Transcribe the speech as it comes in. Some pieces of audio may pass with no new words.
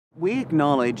We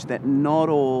acknowledge that not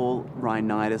all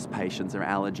rhinitis patients are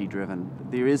allergy driven.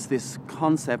 There is this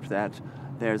concept that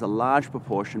there's a large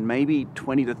proportion, maybe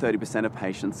 20 to 30% of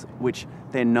patients, which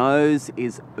their nose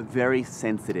is very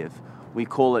sensitive. We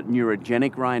call it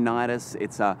neurogenic rhinitis.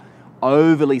 It's a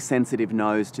overly sensitive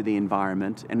nose to the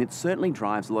environment, and it certainly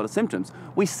drives a lot of symptoms.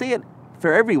 We see it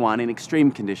for everyone in extreme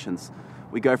conditions.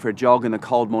 We go for a jog in the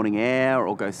cold morning air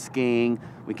or go skiing,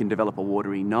 we can develop a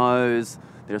watery nose.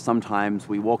 There are sometimes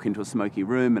we walk into a smoky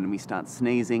room and we start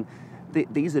sneezing.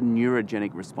 These are neurogenic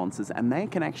responses, and they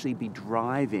can actually be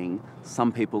driving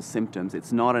some people's symptoms.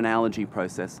 It's not an allergy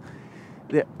process.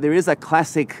 There is a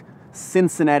classic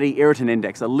Cincinnati irritant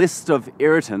index, a list of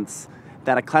irritants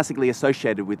that are classically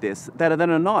associated with this, that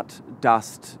are not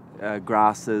dust,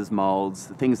 grasses, molds,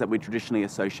 things that we traditionally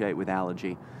associate with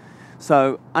allergy.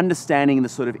 So understanding the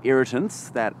sort of irritants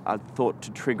that are thought to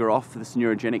trigger off this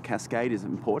neurogenic cascade is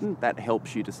important. That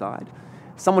helps you decide.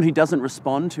 Someone who doesn't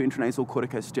respond to intranasal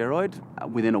corticosteroid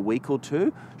within a week or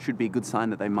two should be a good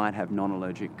sign that they might have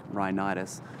non-allergic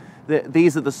rhinitis.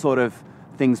 These are the sort of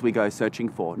things we go searching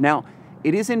for. Now,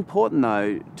 it is important,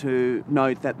 though, to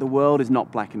note that the world is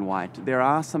not black and white. There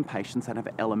are some patients that have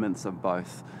elements of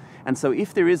both. And so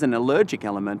if there is an allergic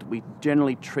element, we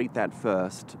generally treat that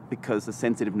first because the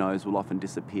sensitive nose will often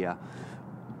disappear.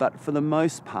 But for the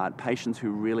most part, patients who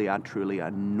really are truly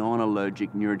a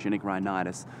non-allergic neurogenic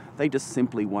rhinitis, they just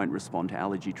simply won't respond to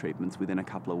allergy treatments within a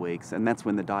couple of weeks, and that's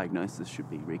when the diagnosis should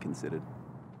be reconsidered.